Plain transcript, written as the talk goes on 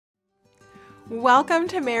Welcome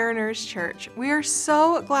to Mariners Church. We are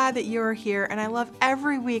so glad that you are here, and I love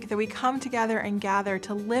every week that we come together and gather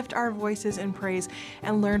to lift our voices in praise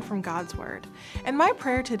and learn from God's Word. And my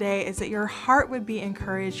prayer today is that your heart would be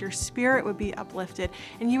encouraged, your spirit would be uplifted,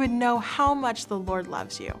 and you would know how much the Lord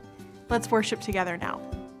loves you. Let's worship together now.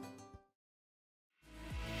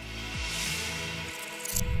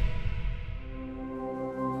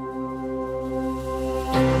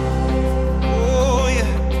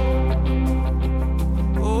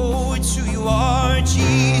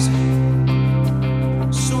 Jesus,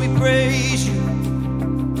 so we praise you.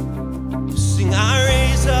 Sing, I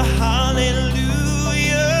raise a hallelujah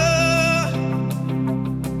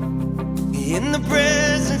in the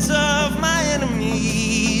presence of my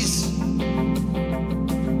enemies,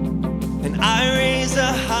 and I raise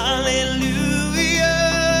a hallelujah,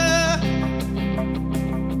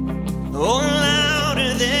 oh,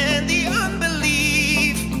 louder than the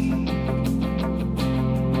unbelief.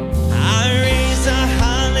 I raise a hallelujah.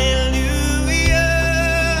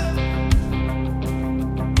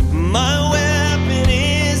 My weapon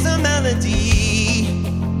is a melody.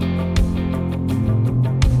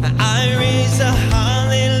 I raise a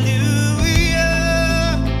hallelujah.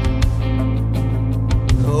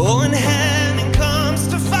 Oh, and heaven comes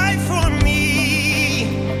to fight for me.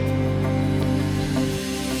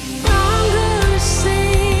 I'm gonna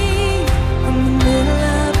sing in the middle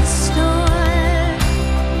of the storm.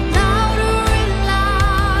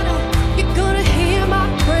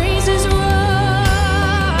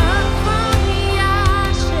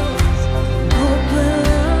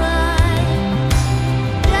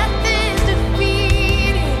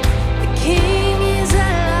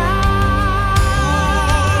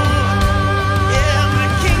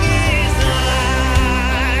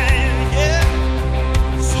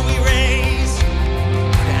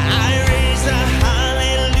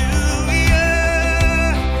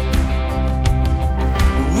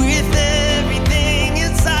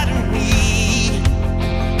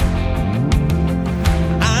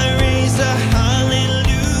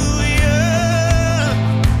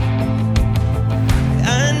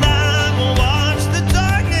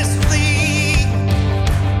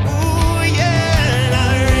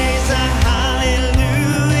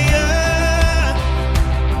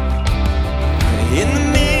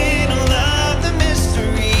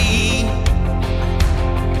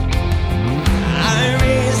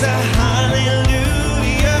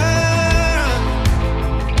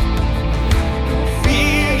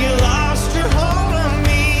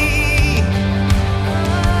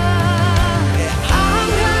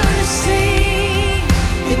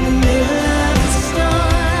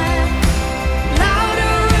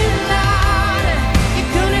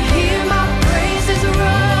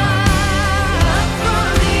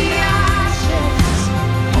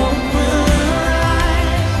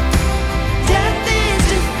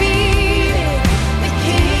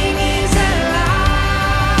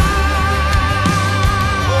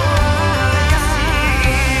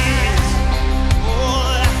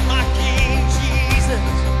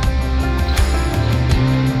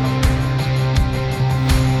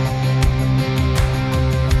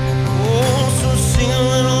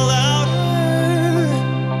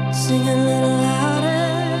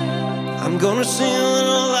 Gonna sing a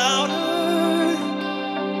little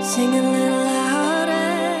louder. Sing a little louder.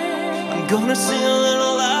 I'm gonna sing a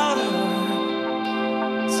little louder.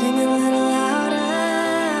 Sing a little louder.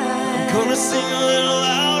 I'm gonna sing a little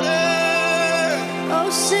louder. Oh,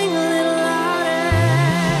 sing a little louder.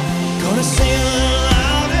 Gonna sing a little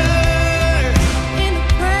louder in the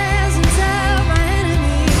presence of my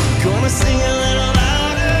enemy. Gonna sing a little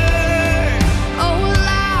louder. Oh,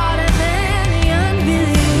 louder than the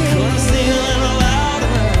unbelief. Gonna sing a little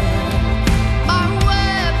louder. My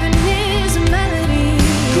weapon is a melody.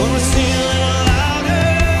 Gonna sing a little louder.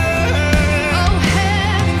 Oh,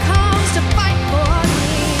 heaven comes to fight for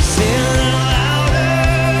me. Sing a little louder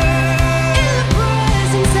In the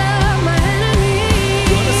presence of my enemy.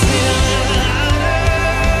 Gonna sing a little louder.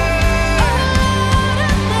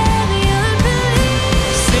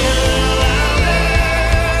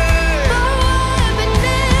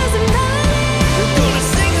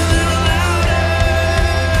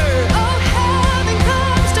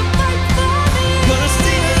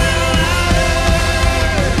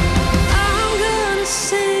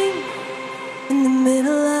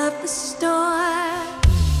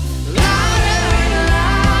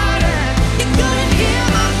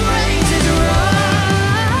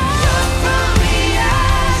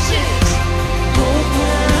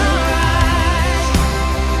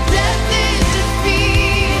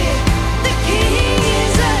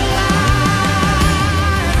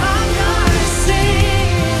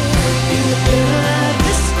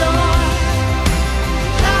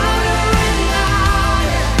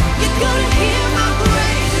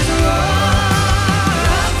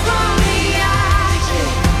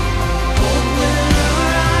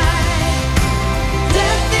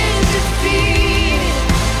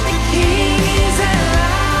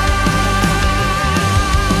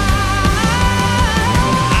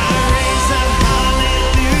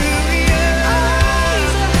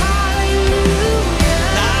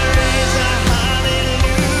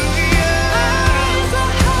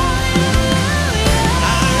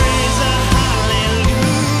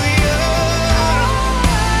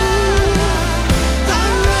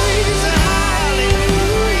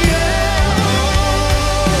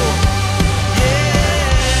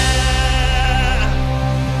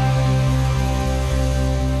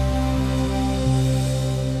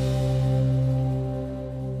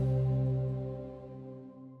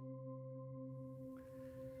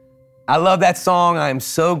 I love that song. I am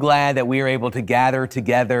so glad that we are able to gather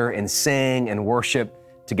together and sing and worship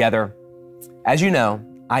together. As you know,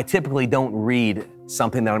 I typically don't read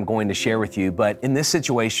something that I'm going to share with you, but in this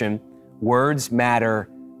situation, words matter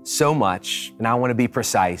so much, and I want to be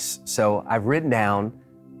precise. So I've written down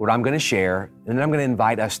what I'm going to share, and then I'm going to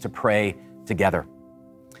invite us to pray together.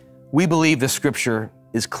 We believe the scripture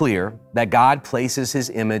is clear that God places his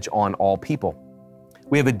image on all people.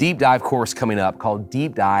 We have a deep dive course coming up called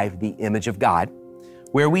Deep Dive, the Image of God,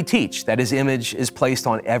 where we teach that his image is placed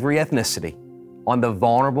on every ethnicity, on the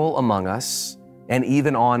vulnerable among us, and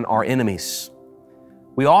even on our enemies.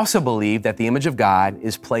 We also believe that the image of God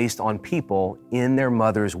is placed on people in their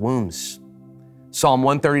mother's wombs. Psalm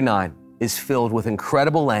 139 is filled with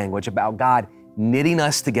incredible language about God knitting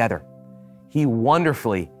us together. He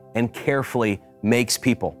wonderfully and carefully makes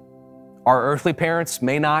people. Our earthly parents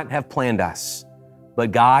may not have planned us,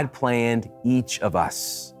 but God planned each of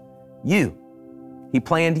us. You. He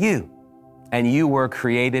planned you, and you were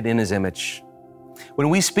created in his image. When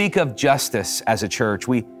we speak of justice as a church,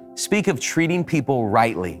 we speak of treating people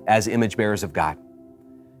rightly as image bearers of God.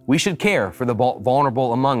 We should care for the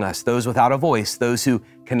vulnerable among us, those without a voice, those who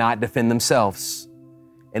cannot defend themselves.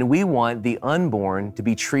 And we want the unborn to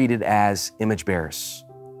be treated as image bearers.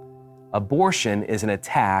 Abortion is an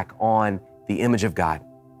attack on the image of God.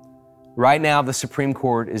 Right now, the Supreme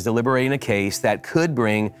Court is deliberating a case that could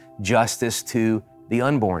bring justice to the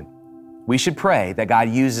unborn. We should pray that God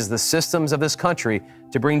uses the systems of this country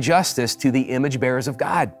to bring justice to the image bearers of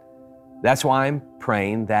God. That's why I'm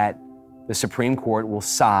praying that the Supreme Court will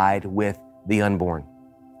side with the unborn.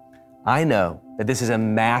 I know that this is a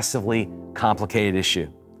massively complicated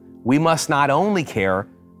issue. We must not only care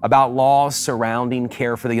about laws surrounding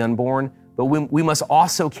care for the unborn, but we must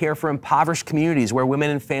also care for impoverished communities where women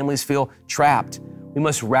and families feel trapped. We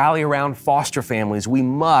must rally around foster families. We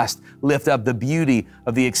must lift up the beauty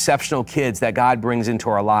of the exceptional kids that God brings into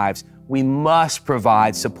our lives. We must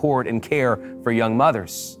provide support and care for young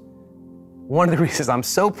mothers. One of the reasons I'm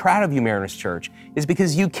so proud of you, Mariners Church, is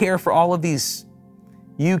because you care for all of these.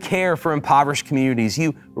 You care for impoverished communities.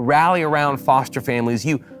 You rally around foster families.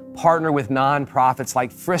 You partner with nonprofits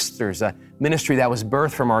like Fristers, a ministry that was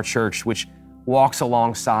birthed from our church, which walks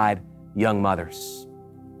alongside young mothers.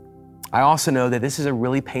 I also know that this is a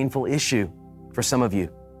really painful issue for some of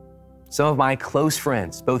you. Some of my close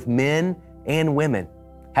friends, both men and women,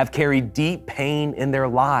 have carried deep pain in their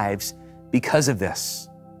lives because of this.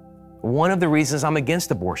 One of the reasons I'm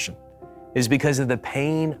against abortion is because of the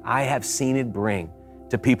pain I have seen it bring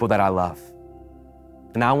to people that I love.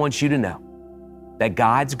 And I want you to know that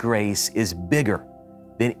God's grace is bigger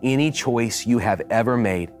than any choice you have ever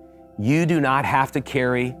made. You do not have to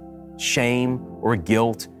carry shame or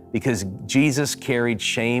guilt because Jesus carried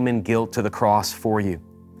shame and guilt to the cross for you.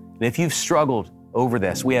 And if you've struggled over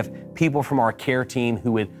this, we have people from our care team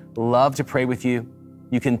who would love to pray with you.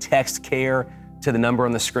 You can text CARE to the number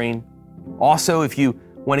on the screen. Also, if you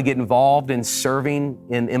want to get involved in serving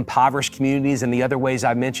in impoverished communities and the other ways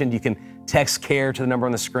I mentioned, you can text CARE to the number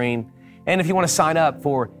on the screen. And if you want to sign up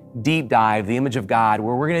for Deep Dive, the Image of God,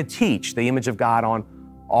 where we're going to teach the image of God on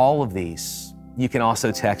all of these, you can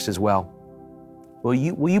also text as well. Will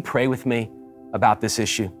you pray with me about this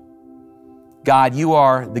issue? God, you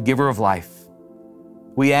are the giver of life.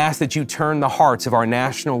 We ask that you turn the hearts of our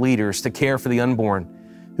national leaders to care for the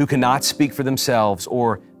unborn who cannot speak for themselves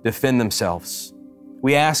or defend themselves.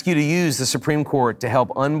 We ask you to use the Supreme Court to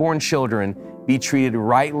help unborn children be treated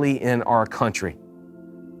rightly in our country.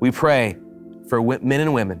 We pray for men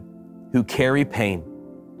and women who carry pain,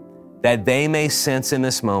 that they may sense in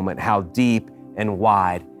this moment how deep and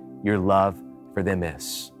wide your love for them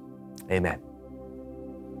is. Amen.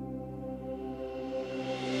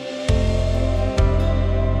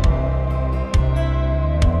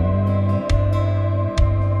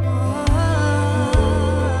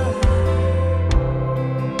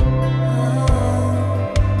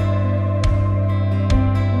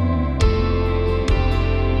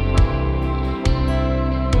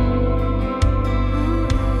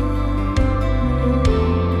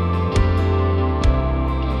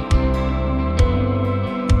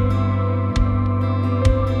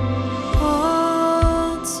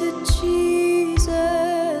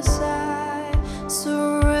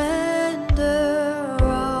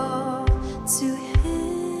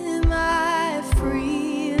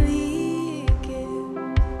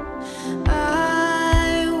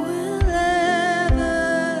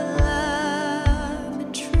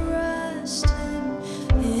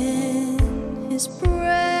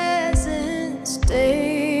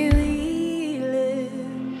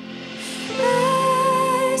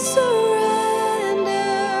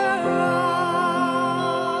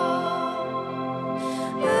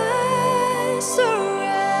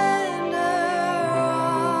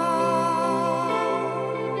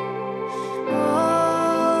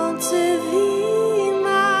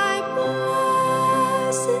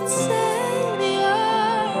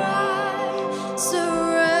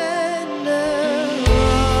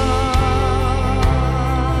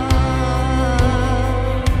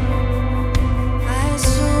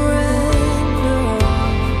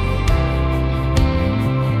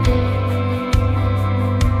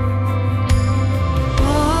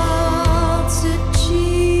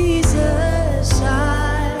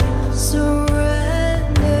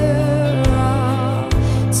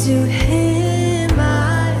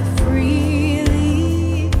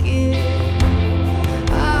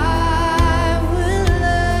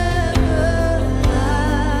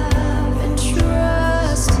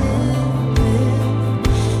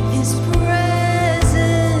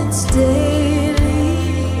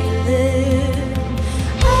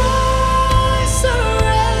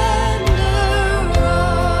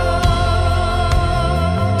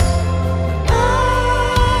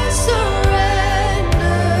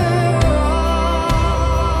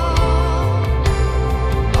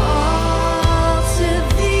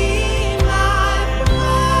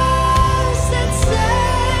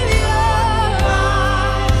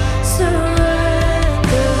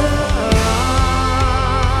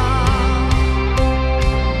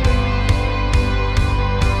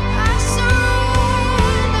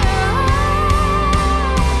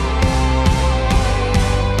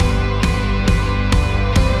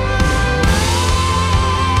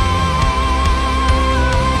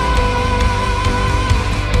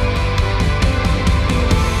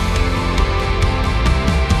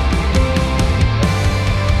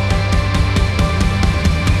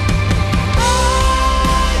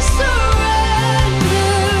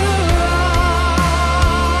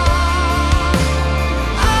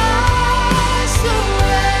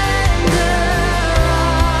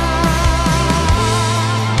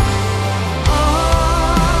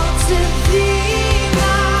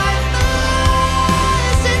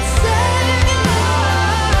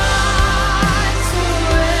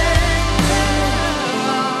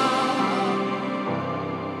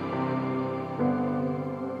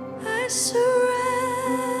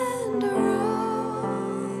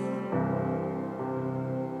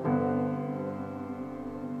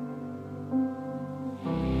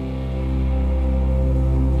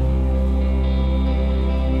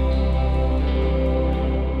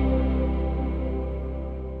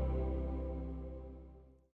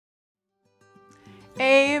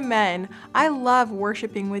 Amen. I love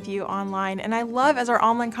worshiping with you online, and I love as our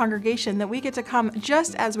online congregation that we get to come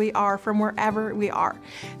just as we are from wherever we are.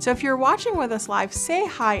 So if you're watching with us live, say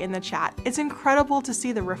hi in the chat. It's incredible to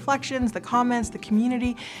see the reflections, the comments, the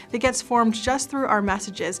community that gets formed just through our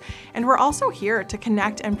messages. And we're also here to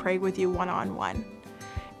connect and pray with you one-on-one.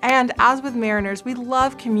 And as with Mariners, we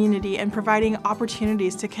love community and providing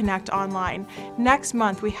opportunities to connect online. Next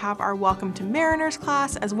month, we have our Welcome to Mariners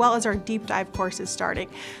class, as well as our deep dive courses starting.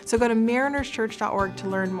 So go to marinerschurch.org to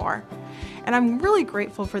learn more. And I'm really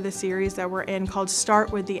grateful for the series that we're in called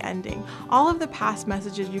Start with the Ending. All of the past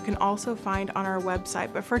messages you can also find on our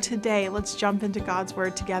website. But for today, let's jump into God's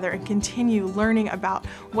Word together and continue learning about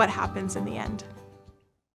what happens in the end.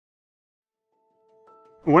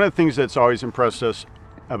 One of the things that's always impressed us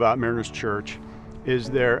about Mariners Church is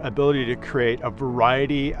their ability to create a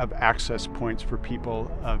variety of access points for people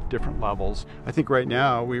of different levels. I think right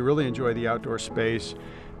now we really enjoy the outdoor space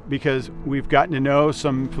because we've gotten to know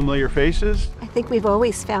some familiar faces. I think we've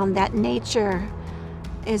always found that nature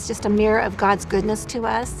is just a mirror of God's goodness to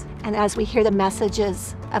us. And as we hear the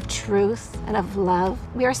messages of truth and of love,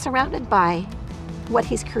 we are surrounded by what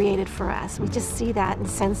He's created for us. We just see that and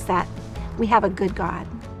sense that we have a good God.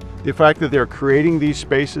 The fact that they're creating these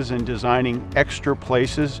spaces and designing extra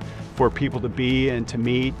places for people to be and to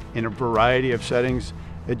meet in a variety of settings,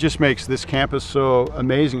 it just makes this campus so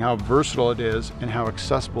amazing how versatile it is and how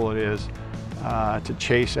accessible it is to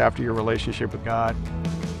chase after your relationship with God.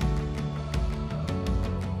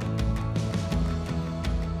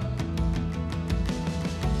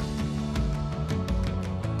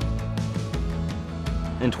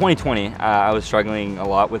 In 2020, I was struggling a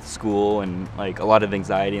lot with school and like a lot of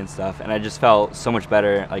anxiety and stuff, and I just felt so much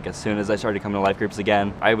better like as soon as I started coming to life groups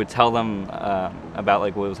again. I would tell them about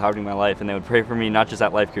like what was happening in my life, and they would pray for me not just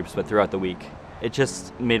at life groups but throughout the week. It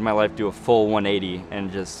just made my life do a full 180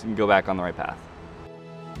 and just go back on the right path.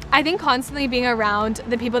 I think constantly being around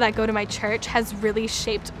the people that go to my church has really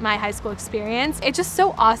shaped my high school experience. It's just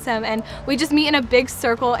so awesome, and we just meet in a big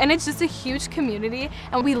circle, and it's just a huge community,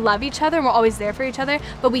 and we love each other and we're always there for each other,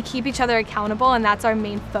 but we keep each other accountable, and that's our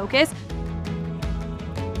main focus.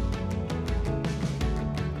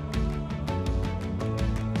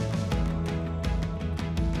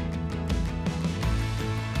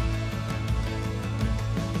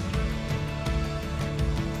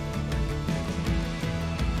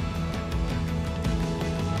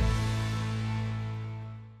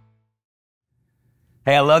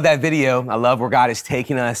 Hey, I love that video. I love where God is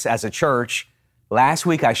taking us as a church. Last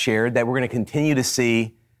week I shared that we're going to continue to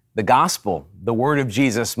see the gospel, the word of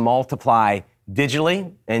Jesus, multiply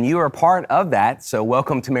digitally, and you are a part of that, so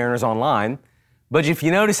welcome to Mariners Online. But if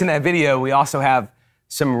you notice in that video, we also have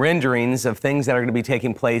some renderings of things that are going to be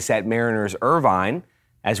taking place at Mariners Irvine,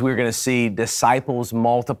 as we're going to see disciples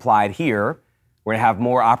multiplied here. We're going to have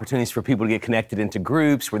more opportunities for people to get connected into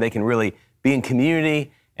groups where they can really be in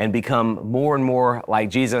community and become more and more like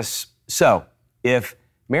Jesus. So if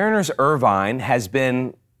Mariners Irvine has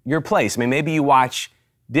been your place, I mean, maybe you watch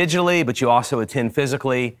digitally, but you also attend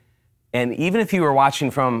physically. And even if you were watching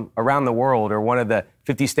from around the world or one of the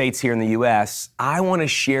 50 states here in the U.S., I want to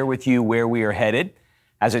share with you where we are headed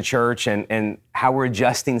as a church and how we're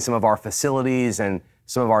adjusting some of our facilities and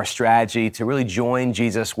some of our strategy to really join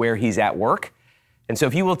Jesus where He's at work. And so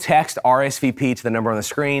if you will text RSVP to the number on the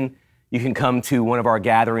screen, you can come to one of our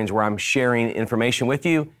gatherings where I'm sharing information with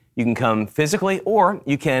you. You can come physically, or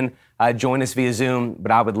you can join us via Zoom,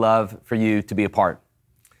 but I would love for you to be a part.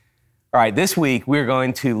 All right, this week we're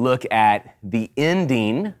going to look at the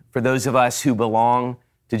ending for those of us who belong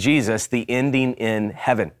to Jesus, the ending in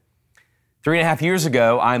heaven. 3.5 years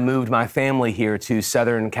ago, I moved my family here to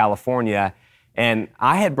Southern California, and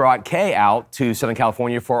I had brought Kay out to Southern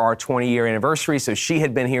California for our 20-year anniversary, so she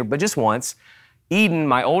had been here, but just once. Eden,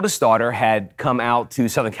 my oldest daughter, had come out to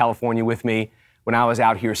Southern California with me when I was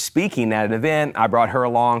out here speaking at an event. I brought her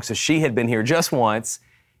along, so she had been here just once.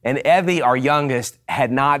 And Evie, our youngest,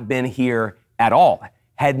 had not been here at all,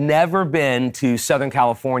 had never been to Southern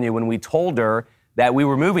California when we told her that we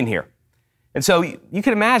were moving here. And so you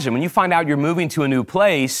can imagine when you find out you're moving to a new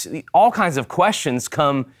place, all kinds of questions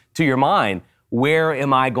come to your mind. Where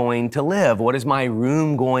am I going to live? What is my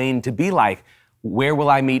room going to be like? Where will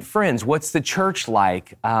I meet friends? What's the church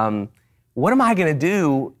like? What am I going to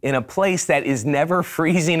do in a place that is never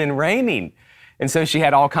freezing and raining? And so she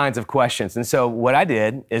had all kinds of questions. And so what I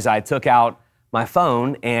did is I took out my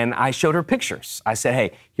phone and I showed her pictures. I said,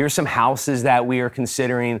 hey, here's some houses that we are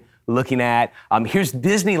considering looking at. Here's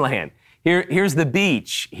Disneyland. Here's the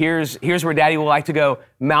beach. Here's where Daddy would like to go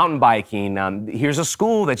mountain biking. Here's a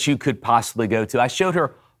school that you could possibly go to. I showed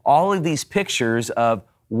her all of these pictures of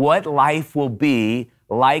what life will be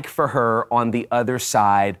like for her on the other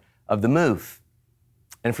side of the move.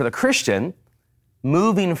 And for the Christian,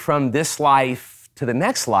 moving from this life to the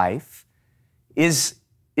next life is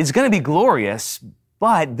going to be glorious,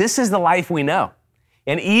 but this is the life we know.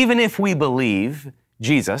 And even if we believe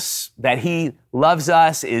Jesus, that he loves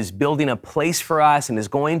us, is building a place for us, and is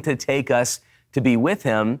going to take us to be with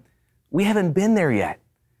him, we haven't been there yet.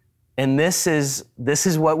 And this is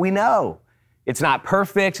what we know. It's not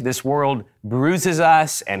perfect. This world bruises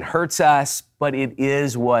us and hurts us, but it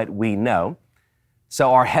is what we know.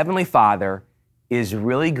 So our Heavenly Father is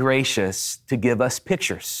really gracious to give us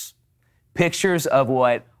pictures of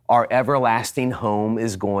what our everlasting home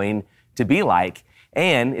is going to be like.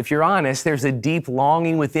 And if you're honest, there's a deep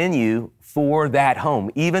longing within you for that home,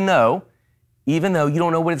 even though you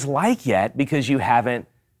don't know what it's like yet because you haven't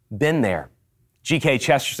been there. G.K.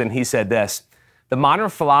 Chesterton, he said this: "The modern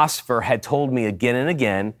philosopher had told me again and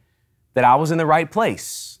again that I was in the right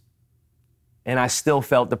place, and I still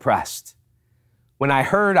felt depressed. When I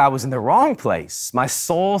heard I was in the wrong place, my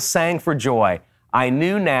soul sang for joy. I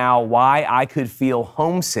knew now why I could feel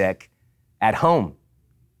homesick at home."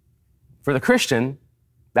 For the Christian,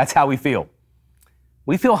 that's how we feel.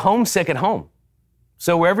 We feel homesick at home.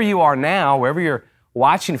 So wherever you are now, wherever you're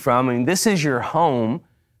watching from, this is your home,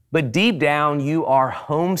 but deep down you are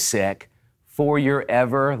homesick for your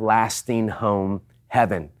everlasting home,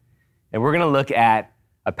 heaven. And we're going to look at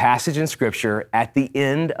a passage in Scripture at the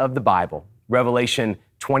end of the Bible, Revelation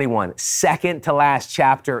 21, second to last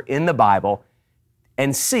chapter in the Bible,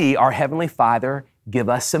 and see our Heavenly Father give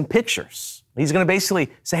us some pictures. He's going to basically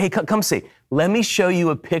say, hey, come see. Let me show you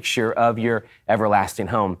a picture of your everlasting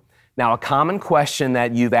home. Now, a common question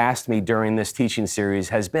that you've asked me during this teaching series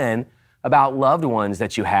has been about loved ones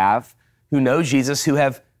that you have who know Jesus, who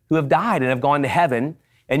have died and have gone to heaven.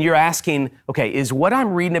 And you're asking, okay, is what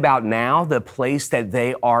I'm reading about now the place that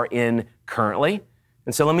they are in currently?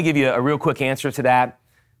 And so let me give you a real quick answer to that.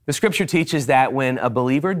 The Scripture teaches that when a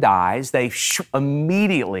believer dies, they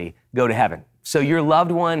immediately go to heaven. So your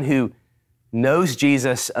loved one who knows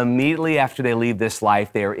Jesus, immediately after they leave this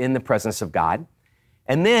life, they are in the presence of God.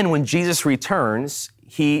 And then when Jesus returns,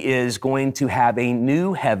 he is going to have a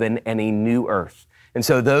new heaven and a new earth. And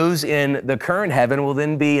so those in the current heaven will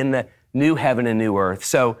then be in the new heaven and new earth.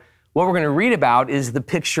 So what we're going to read about is the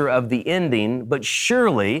picture of the ending, but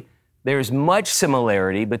surely there's much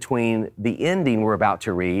similarity between the ending we're about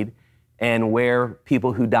to read and where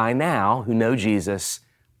people who die now, who know Jesus,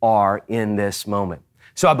 are in this moment.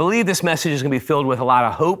 So I believe this message is going to be filled with a lot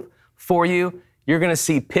of hope for you. You're going to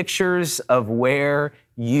see pictures of where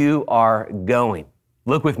you are going.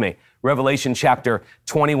 Look with me, Revelation chapter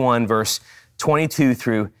 21, verse 22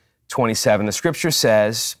 through 27. The Scripture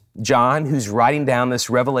says, John, who's writing down this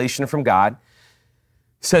revelation from God,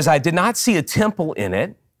 says, "I did not see a temple in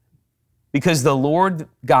it, because the Lord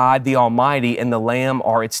God, the Almighty, and the Lamb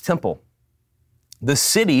are its temple. The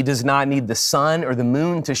city does not need the sun or the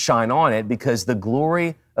moon to shine on it, because the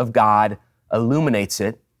glory of God illuminates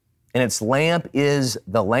it, and its lamp is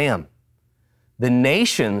the Lamb. The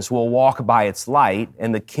nations will walk by its light,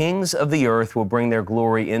 and the kings of the earth will bring their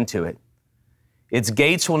glory into it. Its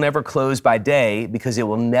gates will never close by day, because it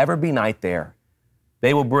will never be night there.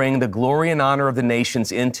 They will bring the glory and honor of the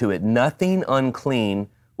nations into it. Nothing unclean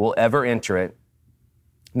will ever enter it,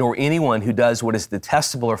 nor anyone who does what is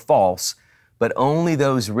detestable or false, but only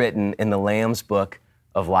those written in the Lamb's book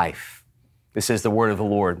of life." This is the word of the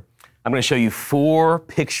Lord. I'm going to show you 4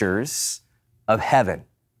 pictures of heaven,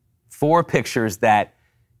 4 pictures that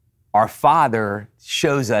our Father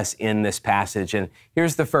shows us in this passage. And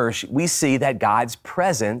here's the first. We see that God's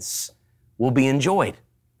presence will be enjoyed.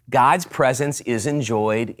 God's presence is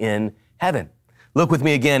enjoyed in heaven. Look with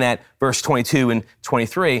me again at verse 22 and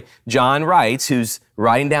 23. John writes, who's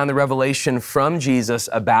writing down the revelation from Jesus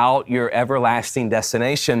about your everlasting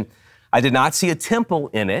destination, "I did not see a temple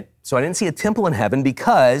in it." So I didn't see a temple in heaven,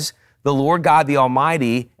 because the Lord God, the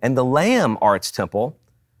Almighty, and the Lamb are its temple.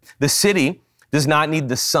 The city does not need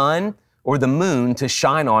the sun or the moon to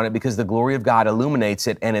shine on it, because the glory of God illuminates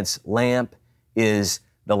it, and its lamp is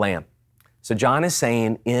the Lamb. So John is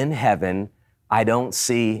saying, in heaven, I don't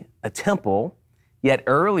see a temple. Yet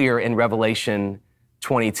earlier in Revelation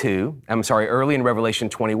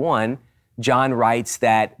 21, John writes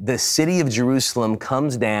that the city of Jerusalem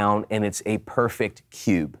comes down and it's a perfect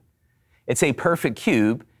cube. It's a perfect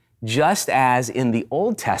cube, just as in the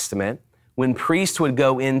Old Testament, when priests would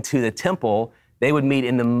go into the temple, they would meet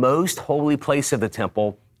in the most holy place of the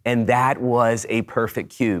temple, and that was a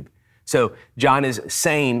perfect cube. So John is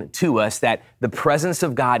saying to us that the presence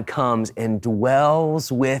of God comes and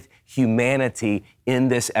dwells with humanity in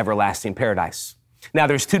this everlasting paradise. Now,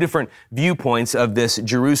 there's two different viewpoints of this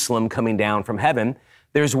Jerusalem coming down from heaven.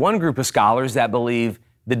 There's one group of scholars that believe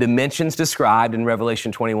the dimensions described in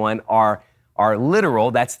Revelation 21 are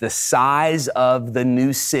literal. That's the size of the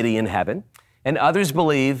new city in heaven. And others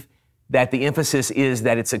believe that the emphasis is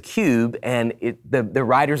that it's a cube, and the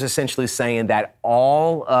writer's essentially saying that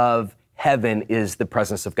all of heaven is the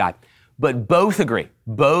presence of God. But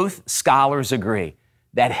both scholars agree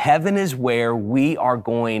that heaven is where we are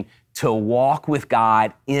going to walk with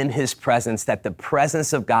God in his presence, that the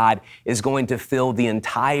presence of God is going to fill the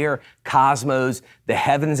entire cosmos. The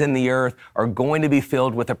heavens and the earth are going to be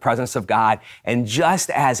filled with the presence of God. And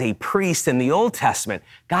just as a priest in the Old Testament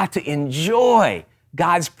got to enjoy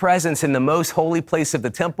God's presence in the most holy place of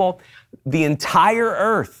the temple, the entire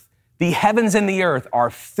earth, the heavens and the earth are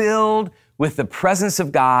filled with the presence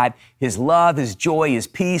of God, his love, his joy, his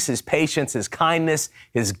peace, his patience, his kindness,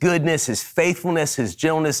 his goodness, his faithfulness, his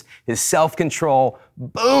gentleness, his self-control.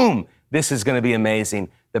 Boom! This is going to be amazing.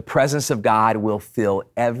 The presence of God will fill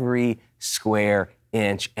every square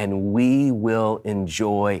inch, and we will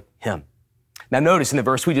enjoy him. Now notice in the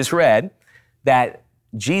verse we just read that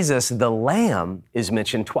Jesus, the Lamb, is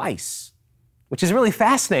mentioned twice, which is really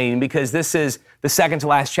fascinating because this is the second to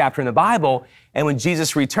last chapter in the Bible. And when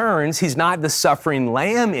Jesus returns, he's not the suffering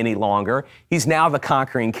lamb any longer. He's now the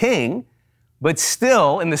conquering king. But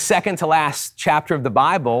still, in the second to last chapter of the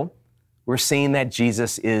Bible, we're seeing that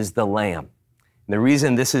Jesus is the Lamb. And the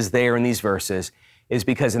reason this is there in these verses is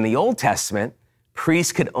because in the Old Testament,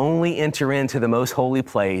 priests could only enter into the most holy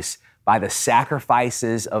place by the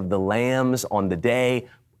sacrifices of the lambs on the day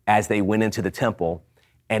as they went into the temple.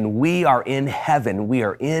 And we are in heaven, we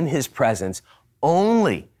are in his presence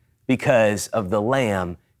only because of the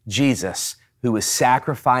Lamb, Jesus, who was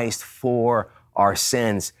sacrificed for our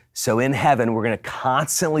sins. So in heaven, we're going to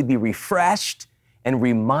constantly be refreshed and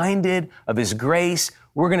reminded of his grace.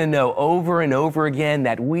 We're going to know over and over again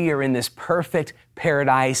that we are in this perfect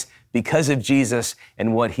paradise because of Jesus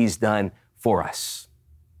and what he's done for us.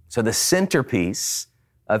 So the centerpiece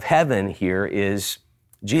of heaven here is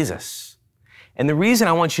Jesus. And the reason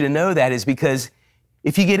I want you to know that is because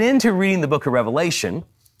if you get into reading the book of Revelation,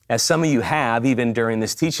 as some of you have even during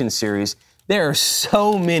this teaching series, there are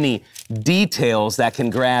so many details that can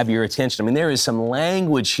grab your attention. I mean, there is some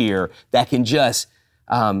language here that can just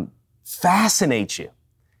fascinate you.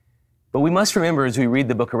 But we must remember as we read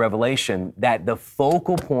the book of Revelation that the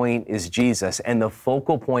focal point is Jesus and the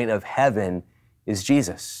focal point of heaven is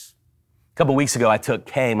Jesus. A couple weeks ago, I took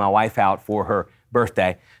Kay, my wife, out for her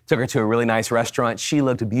birthday. Took her to a really nice restaurant. She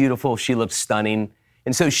looked beautiful. She looked stunning.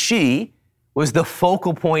 And so she was the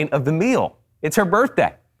focal point of the meal. It's her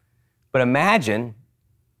birthday. But imagine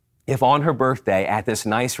if on her birthday at this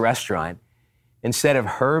nice restaurant, instead of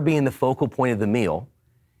her being the focal point of the meal,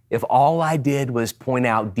 if all I did was point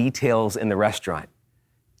out details in the restaurant.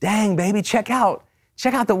 Dang, baby, check out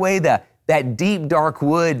the way that deep dark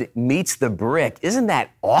wood meets the brick. Isn't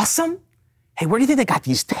that awesome? Hey, where do you think they got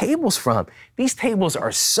these tables from? These tables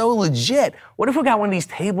are so legit. What if we got one of these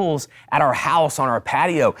tables at our house on our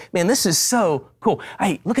patio? Man, this is so cool.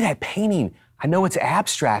 Hey, look at that painting. I know it's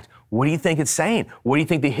abstract. What do you think it's saying? What do you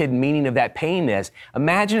think the hidden meaning of that painting is?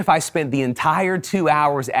 Imagine if I spent the entire 2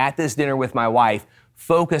 hours at this dinner with my wife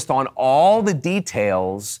focused on all the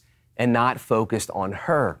details and not focused on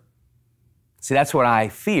her. See, that's what I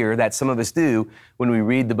fear that some of us do when we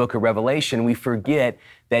read the book of Revelation. We forget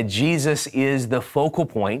that Jesus is the focal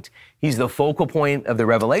point. He's the focal point of the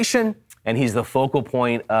Revelation, and he's the focal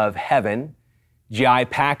point of heaven. J.I.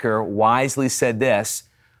 Packer wisely said this,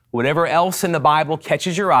 whatever else in the Bible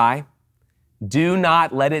catches your eye, do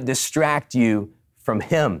not let it distract you from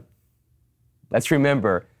him. Let's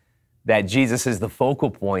remember that Jesus is the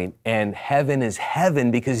focal point, and heaven is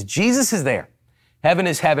heaven because Jesus is there. Heaven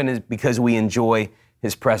is because we enjoy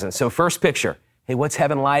his presence. So first picture, hey, what's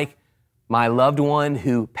heaven like? My loved one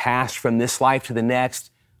who passed from this life to the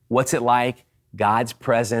next, what's it like? God's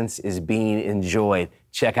presence is being enjoyed.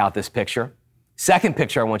 Check out this picture. Second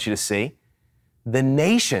picture I want you to see, the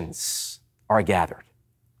nations are gathered.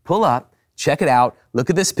 Pull up, check it out,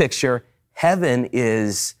 look at this picture. Heaven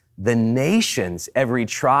is the nations, every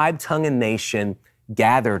tribe, tongue, and nation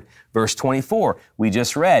gathered. Verse 24, we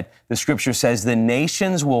just read, the scripture says, the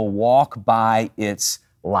nations will walk by its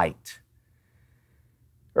light.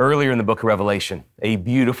 Earlier in the book of Revelation, a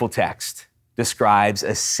beautiful text describes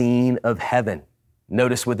a scene of heaven.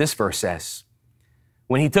 Notice what this verse says.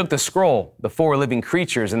 When he took the scroll, the 4 living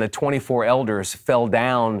creatures and the 24 elders fell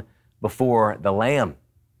down before the Lamb.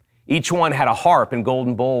 Each one had a harp and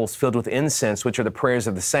golden bowls filled with incense, which are the prayers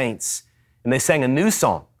of the saints. And they sang a new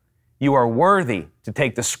song. You are worthy to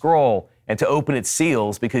take the scroll and to open its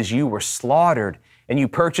seals because you were slaughtered and you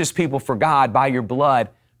purchased people for God by your blood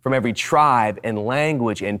from every tribe and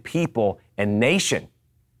language and people and nation.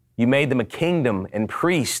 You made them a kingdom and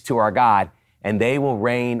priests to our God, and they will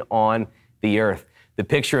reign on the earth. The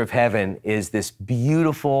picture of heaven is this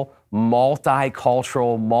beautiful,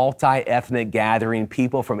 multicultural, multi-ethnic gathering,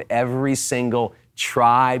 people from every single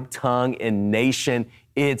tribe, tongue, and nation.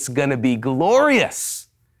 It's gonna be glorious.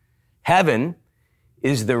 Heaven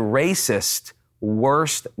is the racist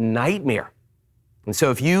worst nightmare. And so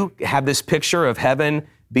if you have this picture of heaven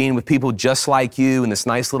being with people just like you in this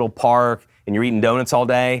nice little park and you're eating donuts all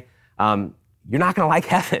day, you're not gonna like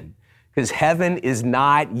heaven, because heaven is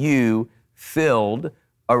not you filled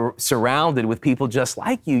or surrounded with people just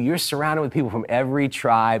like you. You're surrounded with people from every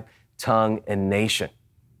tribe, tongue, and nation.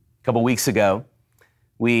 A couple weeks ago,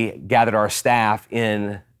 we gathered our staff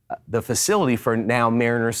in the facility for now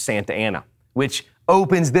Mariners Santa Ana, which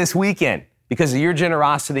opens this weekend. Because of your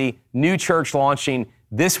generosity, new church launching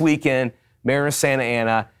this weekend, Mariners Santa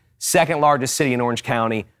Ana, second largest city in Orange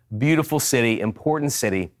County, beautiful city, important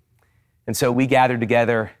city. And so we gathered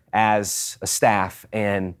together as a staff,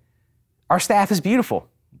 and our staff is beautiful,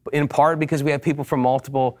 in part because we have people from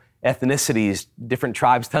multiple ethnicities, different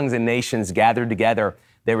tribes, tongues, and nations gathered together.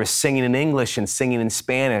 There was singing in English and singing in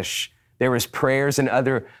Spanish. There was prayers in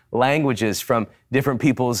other languages from different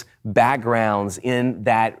people's backgrounds in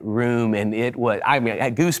that room. And it was, I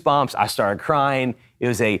had goosebumps. I started crying. It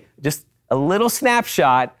was just a little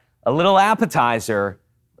snapshot, a little appetizer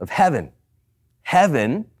of heaven.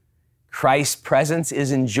 Heaven, Christ's presence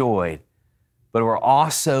is enjoyed, but we're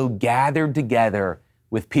also gathered together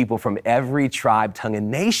with people from every tribe, tongue,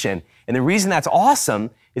 and nation. And the reason that's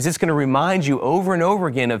awesome is it's going to remind you over and over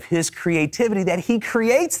again of his creativity, that he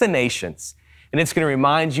creates the nations. And it's going to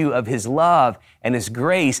remind you of his love and his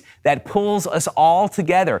grace that pulls us all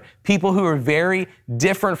together. People who are very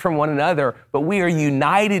different from one another, but we are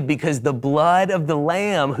united because the blood of the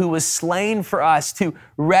Lamb who was slain for us to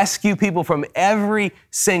rescue people from every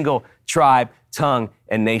single tribe, tongue,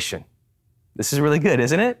 and nation. This is really good,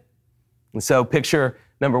 isn't it? And so picture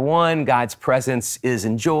number one, God's presence is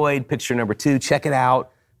enjoyed. Picture number two, check it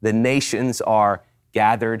out. The nations are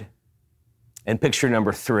gathered. And picture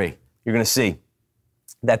number three, you're going to see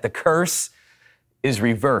that the curse is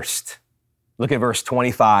reversed. Look at verse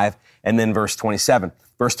 25 and then verse 27.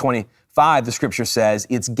 Verse 25, the scripture says,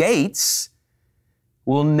 its gates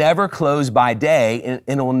will never close by day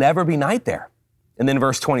and it will never be night there. And then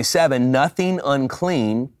verse 27, nothing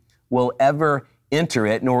unclean will ever enter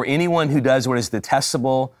it, nor anyone who does what is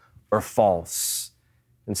detestable or false.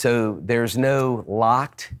 And so there's no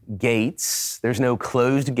locked gates, there's no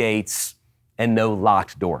closed gates, and no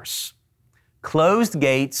locked doors. Closed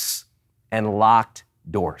gates and locked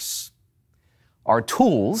doors are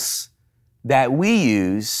tools that we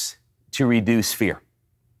use to reduce fear.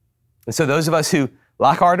 And so those of us who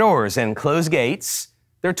lock our doors and close gates,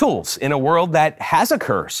 they're tools in a world that has a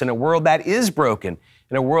curse, in a world that is broken,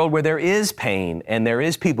 in a world where there is pain and there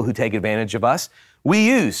is people who take advantage of us. We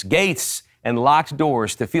use gates and locked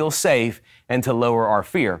doors to feel safe and to lower our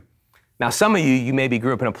fear. Now, some of you maybe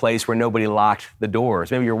grew up in a place where nobody locked the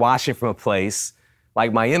doors. Maybe you're watching from a place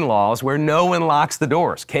like my in-laws where no one locks the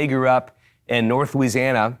doors. Kay grew up in North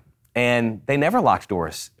Louisiana and they never locked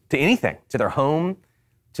doors to anything, to their home,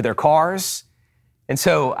 to their cars. And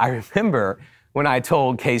so I remember when I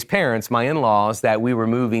told Kay's parents, my in-laws, that we were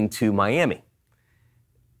moving to Miami.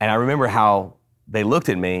 And I remember how they looked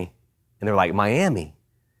at me and they were like, Miami?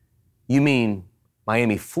 You mean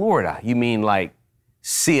Miami, Florida? You mean like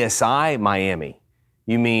CSI Miami?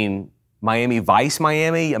 You mean Miami Vice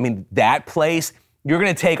Miami? I mean, that place? You're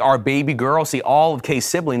gonna take our baby girl. See, all of Kay's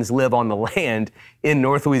siblings live on the land in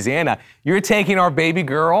North Louisiana. You're taking our baby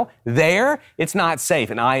girl there? It's not safe.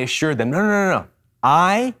 And I assured them, no.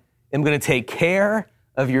 I am gonna take care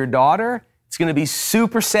of your daughter. It's gonna be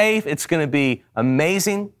super safe. It's gonna be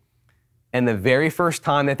amazing. And the very first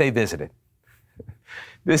time that they visited,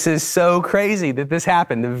 this is so crazy that this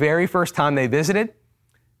happened. The very first time they visited,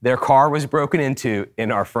 their car was broken into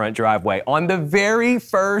in our front driveway on the very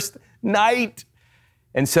first night.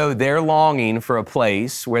 And so they're longing for a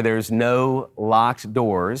place where there's no locked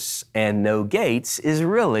doors and no gates is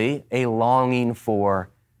really a longing for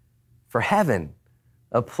heaven,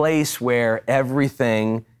 a place where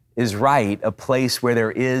everything is right, a place where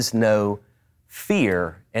there is no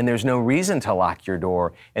fear and there's no reason to lock your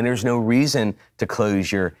door and there's no reason to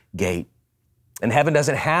close your gate. And heaven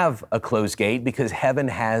doesn't have a closed gate because heaven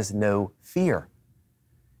has no fear.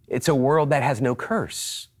 It's a world that has no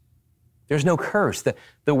curse. There's no curse.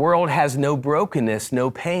 The world has no brokenness, no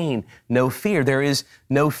pain, no fear. There is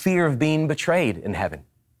no fear of being betrayed in heaven.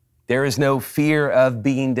 There is no fear of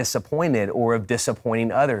being disappointed or of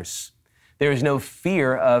disappointing others. There is no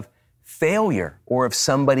fear of failure or of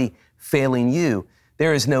somebody failing you.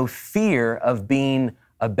 There is no fear of being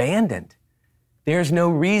abandoned. There's no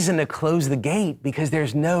reason to close the gate because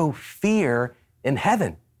there's no fear in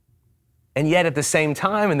heaven. And yet at the same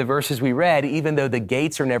time, in the verses we read, even though the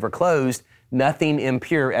gates are never closed, nothing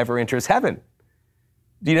impure ever enters heaven.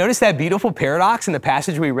 Do you notice that beautiful paradox in the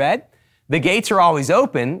passage we read? The gates are always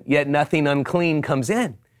open, yet nothing unclean comes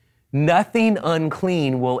in. Nothing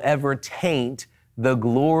unclean will ever taint the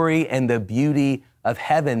glory and the beauty of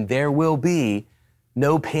heaven. There will be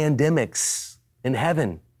no pandemics in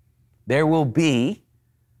heaven. There will be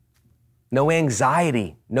no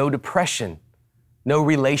anxiety, no depression, no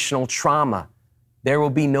relational trauma. There will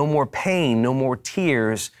be no more pain, no more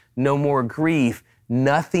tears, no more grief.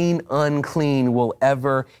 Nothing unclean will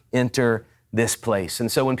ever enter this place.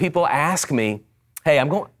 And so when people ask me, hey,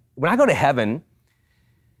 when I go to heaven,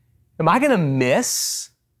 am I going to miss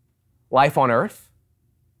life on earth?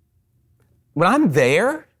 When I'm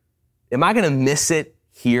there, am I going to miss it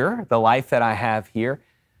here, the life that I have here?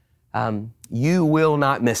 You will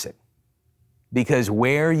not miss it, because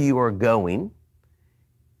where you are going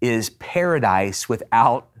is paradise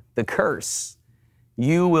without the curse.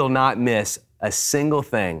 You will not miss a single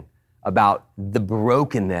thing about the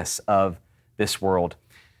brokenness of this world.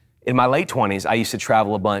 In my late 20s, I used to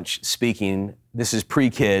travel a bunch speaking. This is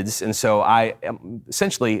pre-kids, and so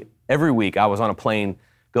essentially every week I was on a plane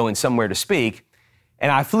going somewhere to speak,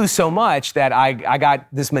 and I flew so much that I got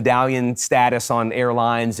this medallion status on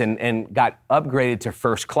airlines and got upgraded to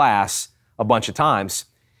first class a bunch of times.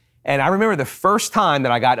 And I remember the first time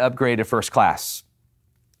that I got upgraded to first class.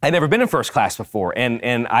 I'd never been in first class before,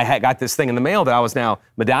 and I had got this thing in the mail that I was now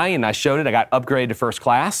medallion, and I showed it. I got upgraded to first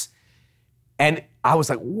class. And I was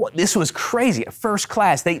like, what? This was crazy. At first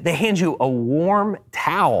class, they hand you a warm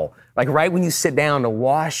towel, like right when you sit down to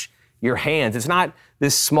wash your hands. It's not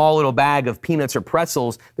this small little bag of peanuts or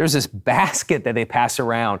pretzels. There's this basket that they pass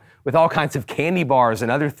around with all kinds of candy bars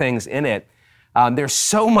and other things in it. There's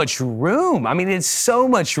so much room. I mean, it's so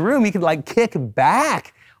much room. You could like kick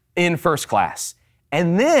back in first class.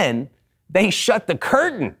 And then they shut the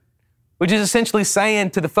curtain, which is essentially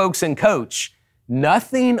saying to the folks in coach,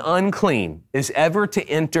 nothing unclean is ever to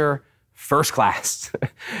enter first class.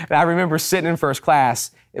 And I remember sitting in first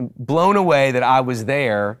class and blown away that I was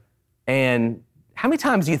there. And how many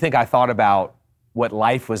times do you think I thought about what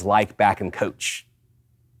life was like back in coach?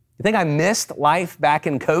 You think I missed life back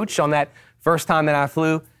in coach on that first time that I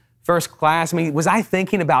flew first class? I mean, was I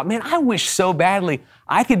thinking about, man, I wish so badly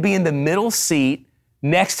I could be in the middle seat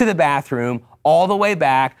next to the bathroom, all the way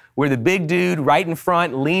back, where the big dude right in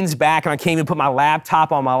front leans back and I can't even put my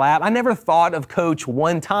laptop on my lap. I never thought of coach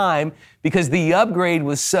one time because the upgrade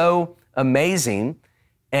was so amazing.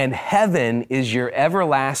 And heaven is your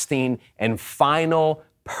everlasting and final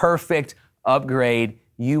perfect upgrade.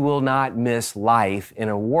 You will not miss life in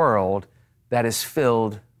a world that is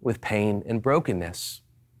filled with pain and brokenness.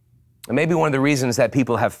 And maybe one of the reasons that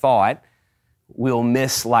people have thought we'll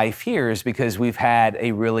miss life here is because we've had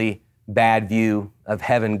a really bad view of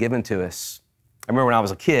heaven given to us. I remember when I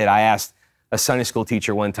was a kid, I asked a Sunday school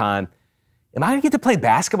teacher one time, am I gonna get to play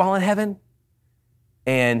basketball in heaven?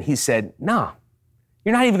 And he said, no,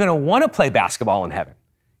 you're not even gonna wanna play basketball in heaven.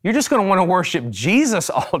 You're just gonna wanna worship Jesus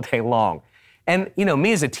all day long. And you know,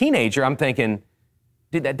 me as a teenager, I'm thinking,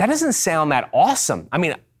 dude, that doesn't sound that awesome. I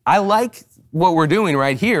mean, I like what we're doing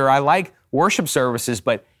right here. I like worship services,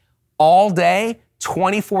 but all day,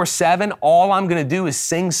 24/7, all I'm gonna do is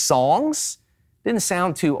sing songs? Didn't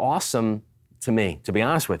sound too awesome to me, to be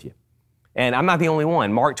honest with you. And I'm not the only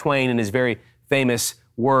one. Mark Twain, in his very famous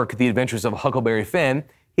work, The Adventures of Huckleberry Finn,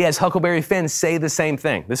 he has Huckleberry Finn say the same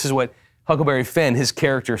thing. This is what Huckleberry Finn, his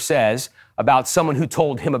character, says about someone who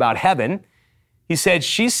told him about heaven. He said,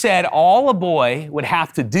 she said all a boy would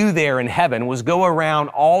have to do there in heaven was go around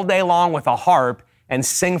all day long with a harp and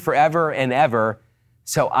sing forever and ever.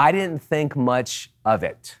 So I didn't think much of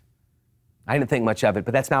it.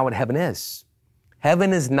 But that's not what heaven is.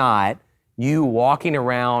 Heaven is not you walking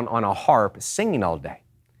around on a harp singing all day.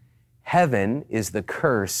 Heaven is the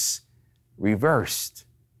curse reversed,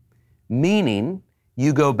 meaning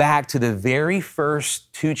you go back to the very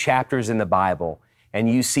first 2 chapters in the Bible and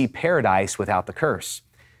you see paradise without the curse.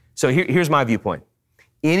 So here's my viewpoint.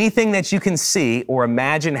 Anything that you can see or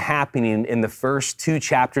imagine happening in the first 2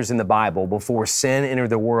 chapters in the Bible before sin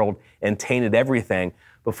entered the world and tainted everything,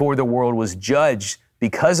 before the world was judged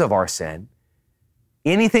because of our sin.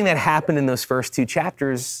 Anything that happened in those first 2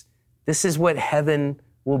 chapters, this is what heaven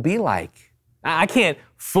will be like. I can't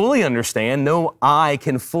fully understand, no eye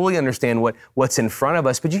can fully understand what's in front of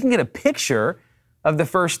us, but you can get a picture of the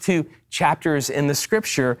first 2 chapters in the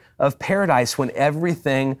scripture of paradise when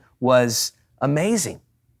everything was amazing.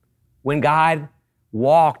 When God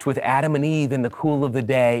walked with Adam and Eve in the cool of the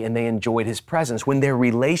day and they enjoyed his presence, when their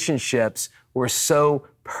relationships were so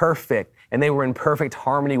perfect and they were in perfect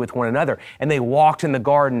harmony with one another, and they walked in the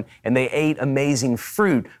garden and they ate amazing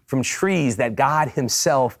fruit from trees that God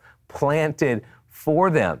himself planted for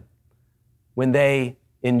them, when they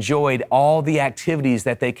enjoyed all the activities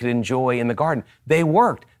that they could enjoy in the garden. They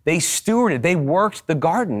worked, they stewarded, they worked the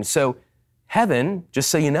garden. So heaven, just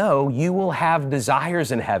so you know, you will have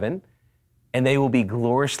desires in heaven and they will be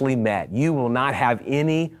gloriously met. You will not have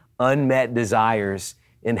any unmet desires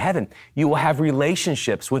in heaven. You will have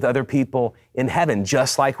relationships with other people in heaven,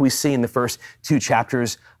 just like we see in the first 2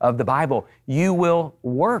 chapters of the Bible. You will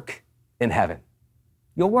work in heaven.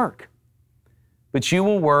 You'll work. But you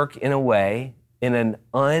will work in a way, in an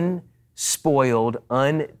unspoiled,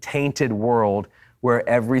 untainted world where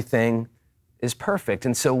everything is perfect.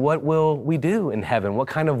 And so what will we do in heaven? What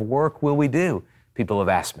kind of work will we do? People have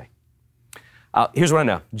asked me. Here's what I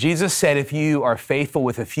know. Jesus said, if you are faithful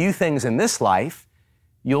with a few things in this life,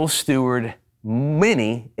 you'll steward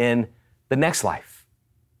many in the next life.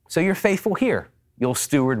 So you're faithful here. You'll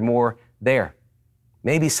steward more there.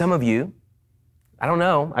 Maybe some of you, I don't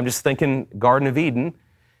know, I'm just thinking Garden of Eden,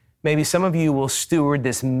 maybe some of you will steward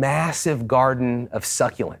this massive garden of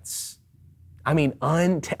succulents. I mean,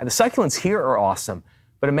 the succulents here are awesome,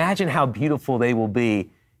 but imagine how beautiful they will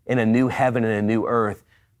be in a new heaven and a new earth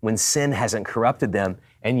when sin hasn't corrupted them,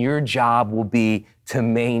 and your job will be to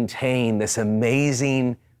maintain this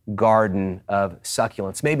amazing garden of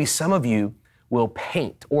succulents. Maybe some of you will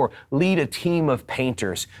paint or lead a team of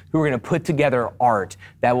painters who are going to put together art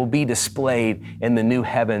that will be displayed in the new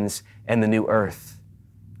heavens and the new earth.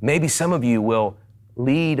 Maybe some of you will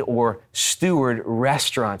lead or steward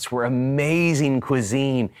restaurants where amazing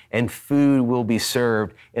cuisine and food will be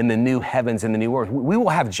served in the new heavens and the new earth. We will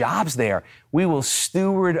have jobs there. We will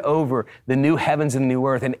steward over the new heavens and the new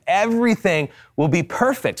earth, and everything will be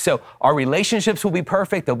perfect. So our relationships will be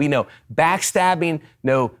perfect. There'll be no backstabbing,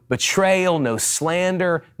 no betrayal, no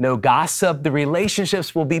slander, no gossip. The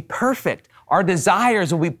relationships will be perfect. Our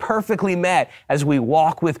desires will be perfectly met as we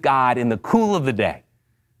walk with God in the cool of the day.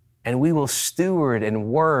 And we will steward and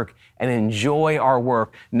work and enjoy our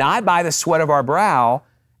work, not by the sweat of our brow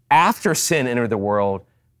after sin entered the world,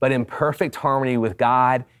 but in perfect harmony with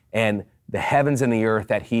God and the heavens and the earth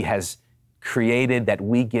that he has created that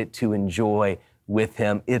we get to enjoy with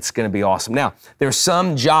him. It's going to be awesome. Now, there's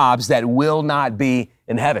some jobs that will not be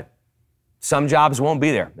in heaven. Some jobs won't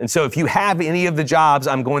be there. And so if you have any of the jobs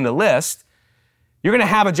I'm going to list, you're going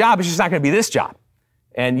to have a job, it's just not going to be this job.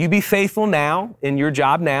 And you be faithful now in your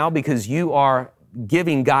job now because you are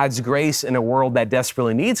giving God's grace in a world that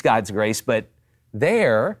desperately needs God's grace, but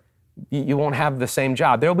there you won't have the same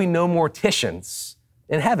job. There will be no morticians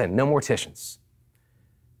in heaven, no morticians,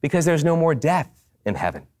 because there's no more death in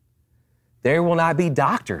heaven. There will not be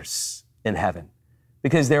doctors in heaven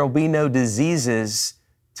because there will be no diseases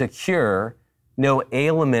to cure, no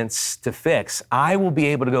ailments to fix. I will be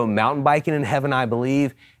able to go mountain biking in heaven, I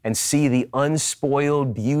believe, and see the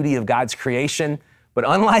unspoiled beauty of God's creation. But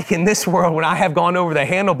unlike in this world, when I have gone over the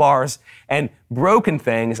handlebars and broken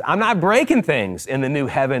things, I'm not breaking things in the new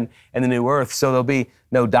heaven and the new earth. So there'll be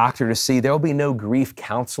no doctor to see. There'll be no grief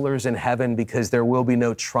counselors in heaven because there will be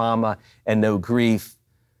no trauma and no grief.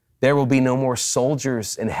 There will be no more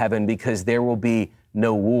soldiers in heaven because there will be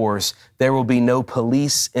no wars. There will be no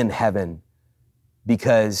police in heaven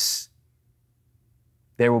because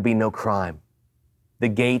there will be no crime. The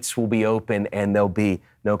gates will be open and there'll be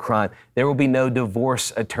no crime. There will be no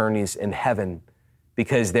divorce attorneys in heaven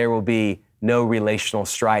because there will be no relational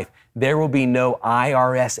strife. There will be no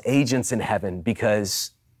IRS agents in heaven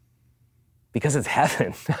because it's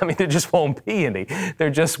heaven. I mean, there just won't be any. There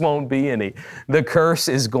just won't be any. The curse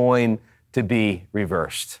is going to be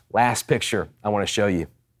reversed. Last picture I want to show you.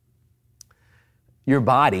 Your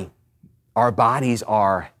body, our bodies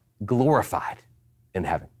are glorified in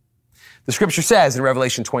heaven. The scripture says in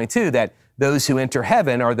Revelation 22 that those who enter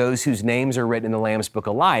heaven are those whose names are written in the Lamb's Book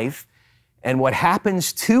of Life. And what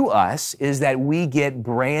happens to us is that we get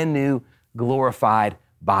brand new glorified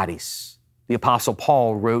bodies. The Apostle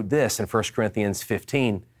Paul wrote this in 1 Corinthians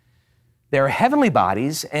 15. There are heavenly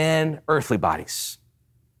bodies and earthly bodies.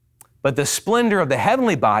 But the splendor of the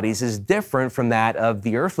heavenly bodies is different from that of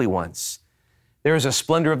the earthly ones. There is a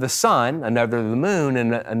splendor of the sun, another of the moon,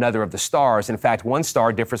 and another of the stars. In fact, one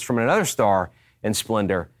star differs from another star in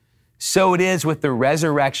splendor. So it is with the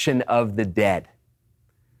resurrection of the dead.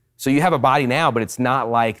 So you have a body now, but it's not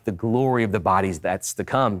like the glory of the bodies that's to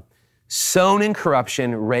come. Sown in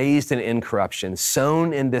corruption, raised in incorruption.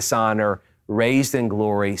 Sown in dishonor, raised in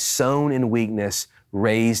glory. Sown in weakness,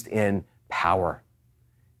 raised in power.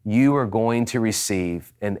 You are going to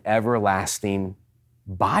receive an everlasting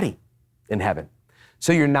body in heaven.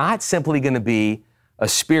 So you're not simply going to be a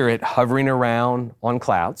spirit hovering around on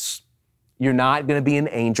clouds. You're not going to be an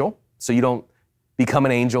angel, so you don't become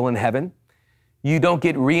an angel in heaven. You don't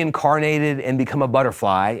get reincarnated and become a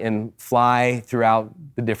butterfly and fly throughout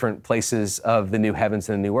the different places of the new heavens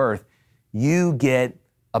and the new earth. You get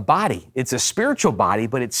a body. It's a spiritual body,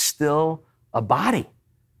 but it's still a body.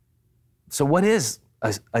 So what is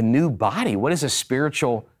a new body? What is a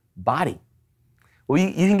spiritual body? Well,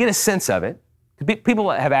 you can get a sense of it. People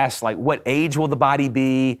have asked, like, what age will the body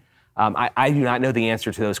be? I do not know the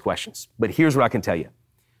answer to those questions, but here's what I can tell you.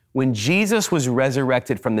 When Jesus was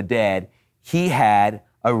resurrected from the dead, he had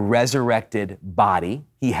a resurrected body.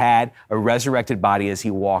 He had a resurrected body as he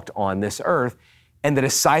walked on this earth, and the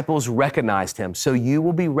disciples recognized him. So you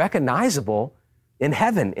will be recognizable in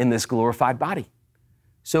heaven in this glorified body.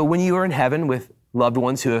 So when you are in heaven with loved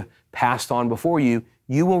ones who have passed on before you,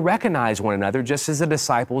 you will recognize one another just as the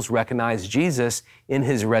disciples recognized Jesus in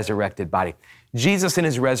his resurrected body. Jesus in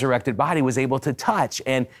his resurrected body was able to touch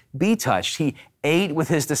and be touched. He ate with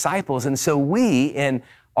his disciples. And so we, in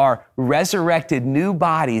our resurrected new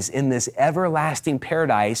bodies in this everlasting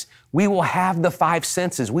paradise, we will have the five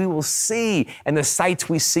senses. We will see, and the sights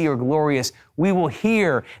we see are glorious. We will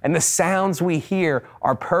hear, and the sounds we hear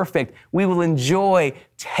are perfect. We will enjoy,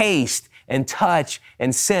 taste, and touch,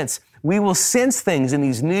 and sense. We will sense things in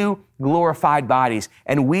these new glorified bodies,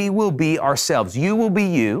 and we will be ourselves. You will be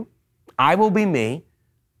you, I will be me,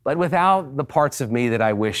 but without the parts of me that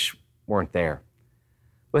I wish weren't there.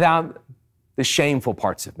 Without the shameful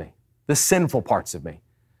parts of me, the sinful parts of me,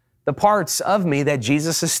 the parts of me that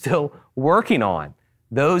Jesus is still working on.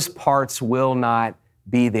 Those parts will not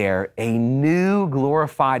be there. A new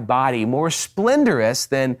glorified body, more splendorous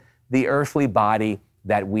than the earthly body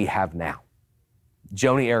that we have now.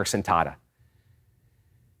 Joni Eareckson Tada,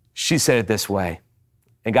 she said it this way,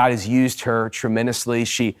 and God has used her tremendously.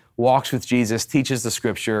 She walks with Jesus, teaches the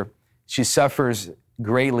scripture. She suffers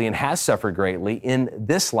greatly and has suffered greatly in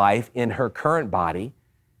this life, in her current body,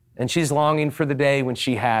 and she's longing for the day when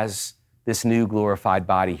she has this new glorified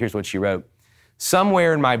body. Here's what she wrote.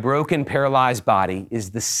 Somewhere in my broken, paralyzed body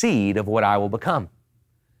is the seed of what I will become.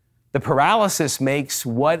 The paralysis makes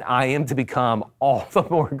what I am to become all the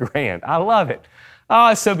more grand. I love it. Oh,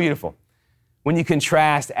 it's so beautiful. When you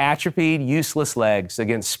contrast atrophied, useless legs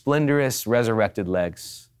against splendorous, resurrected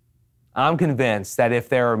legs, I'm convinced that if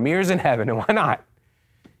there are mirrors in heaven, and why not,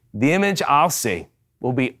 the image I'll see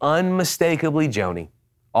will be unmistakably Joni,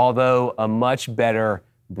 although a much better,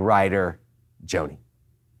 brighter Joni.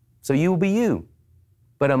 So you will be you,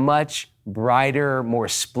 but a much brighter, more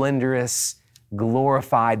splendorous,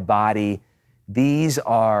 glorified body. These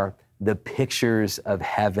are the pictures of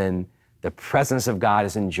heaven. The presence of God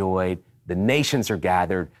is enjoyed. The nations are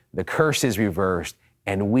gathered. The curse is reversed,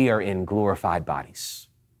 and we are in glorified bodies.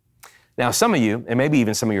 Now, some of you, and maybe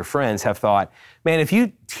even some of your friends, have thought, man, if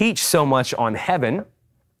you teach so much on heaven,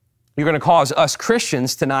 you're going to cause us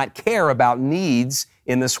Christians to not care about needs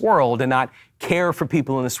in this world and not care for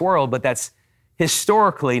people in this world, but that's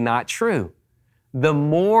historically not true. The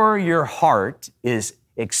more your heart is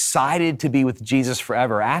excited to be with Jesus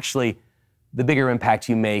forever, actually, the bigger impact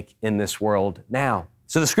you make in this world now.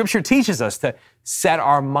 So the scripture teaches us to set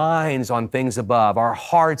our minds on things above, our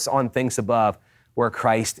hearts on things above, where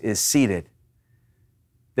Christ is seated.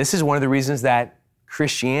 This is one of the reasons that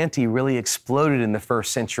Christianity really exploded in the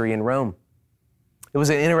first century in Rome. It was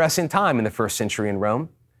an interesting time in the first century in Rome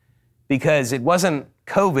because it wasn't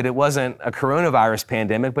COVID, it wasn't a coronavirus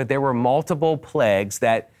pandemic, but there were multiple plagues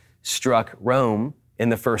that struck Rome in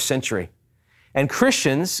the first century. And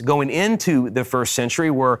Christians going into the first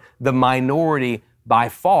century were the minority by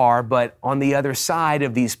far, but on the other side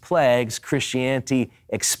of these plagues, Christianity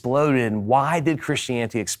exploded. And why did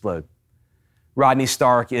Christianity explode? Rodney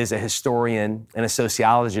Stark is a historian and a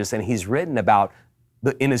sociologist, and he's written about,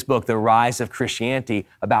 in his book, The Rise of Christianity,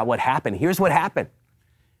 about what happened. Here's what happened.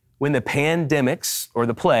 When the pandemics or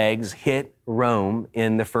the plagues hit Rome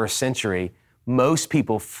in the first century, most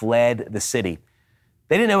people fled the city.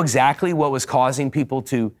 They didn't know exactly what was causing people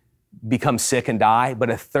to become sick and die, but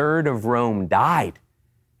a third of Rome died.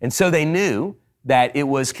 And so they knew that it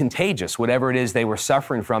was contagious, whatever it is they were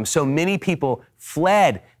suffering from. So many people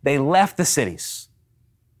fled. They left the cities,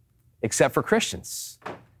 except for Christians.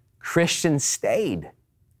 Christians stayed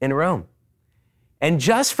in Rome. And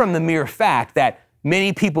just from the mere fact that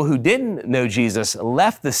many people who didn't know Jesus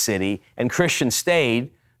left the city and Christians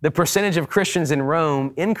stayed, the percentage of Christians in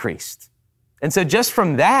Rome increased. And so just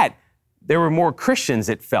from that, there were more Christians,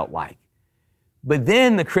 it felt like. But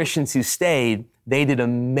then the Christians who stayed, they did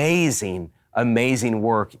amazing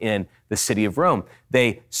work in the city of Rome.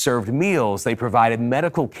 They served meals, they provided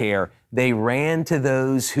medical care, they ran to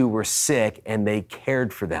those who were sick and they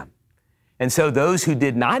cared for them. And so those who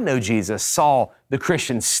did not know Jesus saw the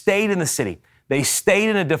Christians stayed in the city. They stayed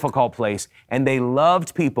in a difficult place and they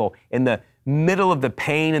loved people in the middle of the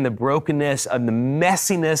pain and the brokenness and the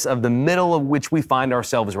messiness of the middle of which we find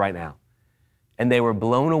ourselves right now. And they were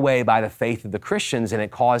blown away by the faith of the Christians, and it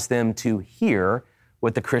caused them to hear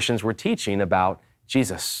what the Christians were teaching about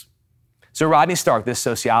Jesus. So Rodney Stark, this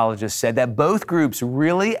sociologist, said that both groups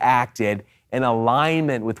really acted in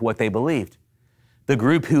alignment with what they believed. The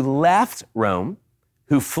group who left Rome,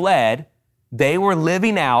 who fled, they were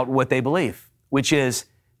living out what they believe, which is,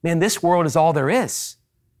 man, this world is all there is.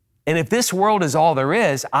 And if this world is all there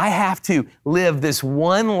is, I have to live this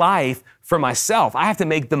one life for myself. I have to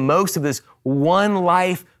make the most of this one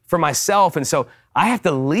life for myself. And so I have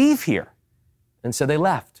to leave here. And so they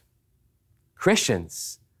left.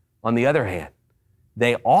 Christians, on the other hand,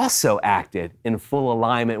 they also acted in full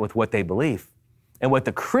alignment with what they believe. And what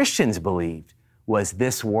the Christians believed was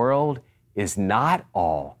this world is not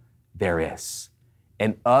all there is.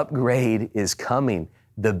 An upgrade is coming.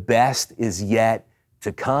 The best is yet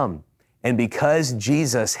to come. And because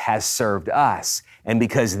Jesus has served us, and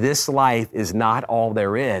because this life is not all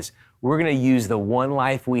there is, we're going to use the one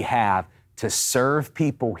life we have to serve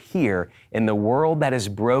people here in the world that is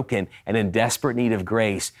broken and in desperate need of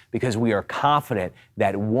grace, because we are confident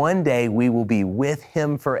that one day we will be with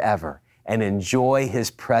Him forever and enjoy His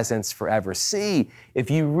presence forever. See, if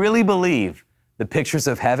you really believe the pictures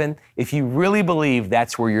of heaven, if you really believe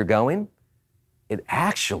that's where you're going, it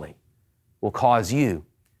actually will cause you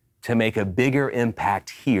to make a bigger impact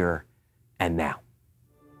here and now.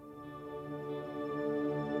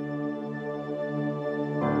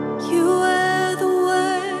 You were the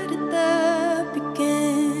Word at the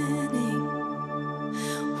beginning,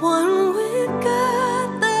 one with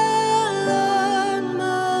God the Lord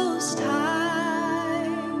Most High.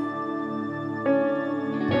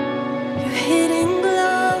 Your hidden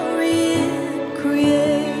glory in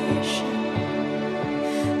creation,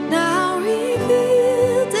 now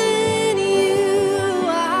revealed in you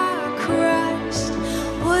are Christ.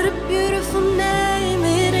 What a beautiful name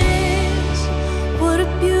it is. What a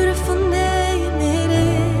beautiful name it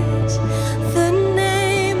is. The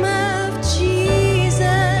name of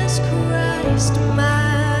Jesus Christ,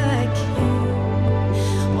 my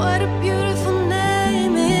King. What a beautiful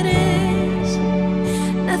name it is.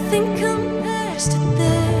 Nothing compares to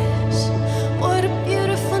this. What a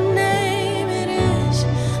beautiful name it is.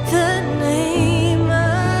 The name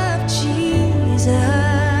of Jesus.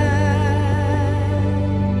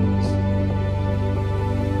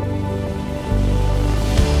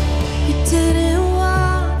 You didn't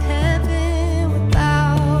want heaven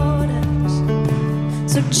without us.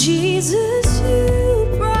 So Jesus, you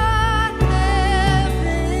brought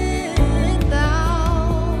heaven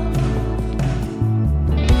down.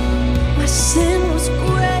 My sin was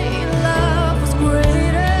great, love was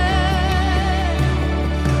greater.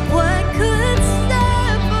 What could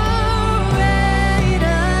separate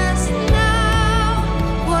us now?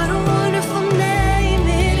 What a wonderful name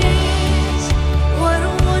it is. What a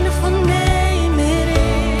wonderful name it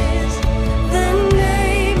is. The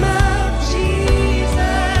name of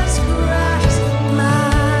Jesus Christ,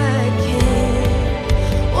 my King.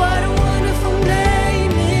 What a wonderful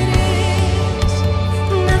name it is.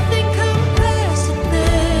 Nothing compares to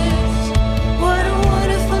this. What a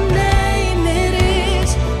wonderful name it is.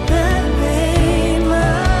 The name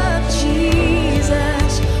of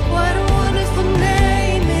Jesus. What a wonderful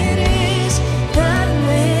name it is. The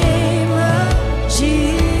name of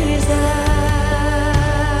Jesus.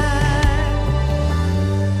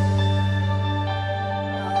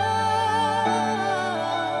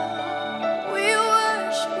 We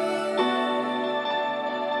worship you.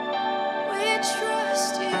 We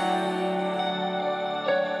trust you.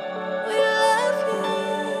 We love you.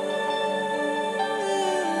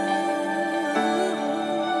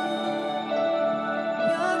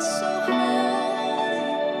 You're so holy.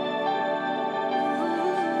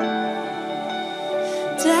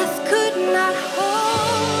 Death could not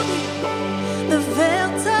hold you. The veil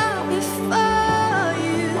tore before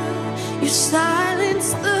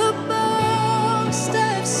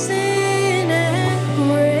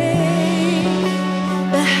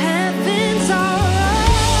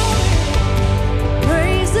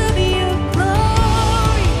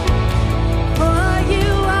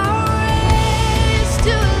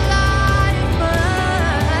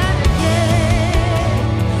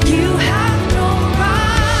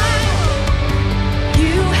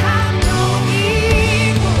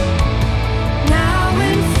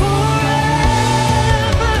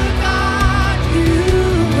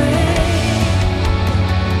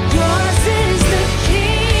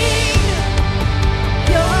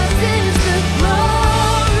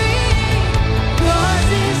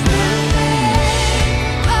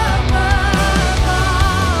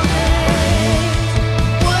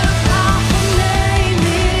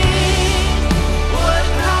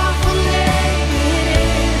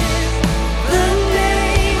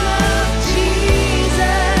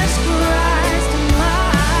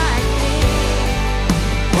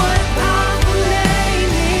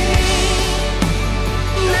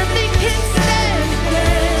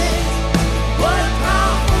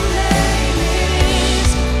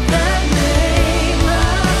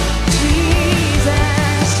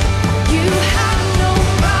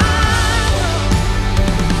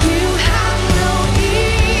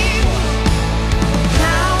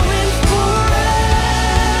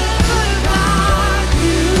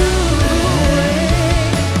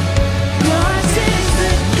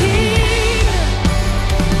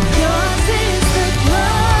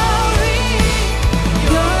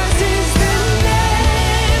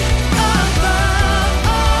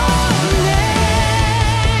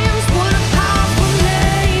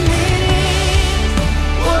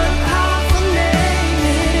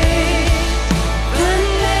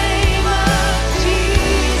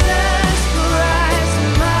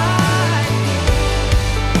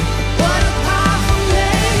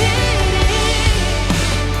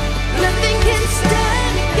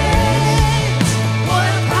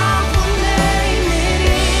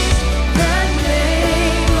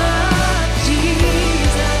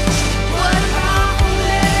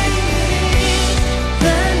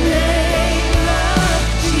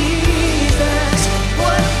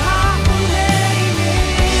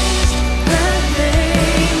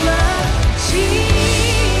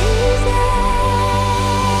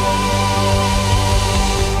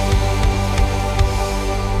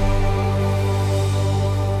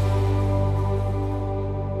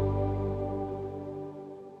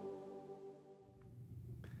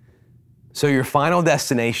So your final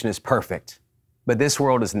destination is perfect, but this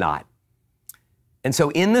world is not. And so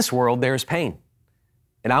in this world, there's pain.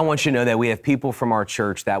 And I want you to know that we have people from our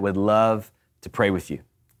church that would love to pray with you.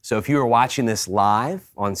 So if you are watching this live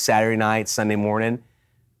on Saturday night, Sunday morning,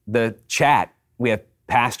 the chat, we have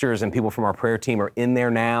pastors and people from our prayer team are in there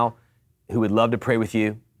now who would love to pray with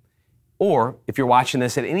you. Or if you're watching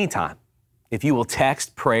this at any time, if you will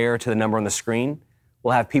text prayer to the number on the screen,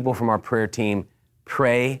 we'll have people from our prayer team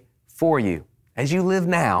pray for you as you live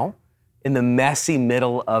now in the messy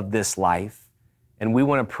middle of this life. And we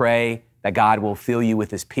want to pray that God will fill you with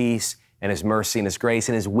His peace and His mercy and His grace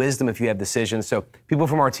and His wisdom if you have decisions. So people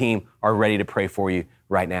from our team are ready to pray for you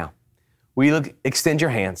right now. Will you extend your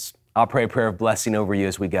hands? I'll pray a prayer of blessing over you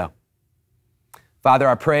as we go. Father,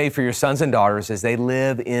 I pray for your sons and daughters as they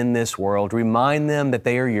live in this world. Remind them that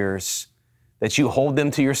they are yours, that you hold them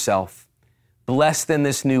to yourself. Bless them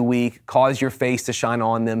this new week. Cause your face to shine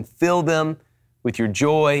on them. Fill them with your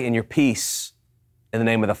joy and your peace. In the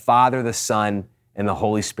name of the Father, the Son, and the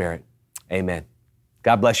Holy Spirit. Amen.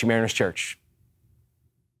 God bless you, Mariners Church.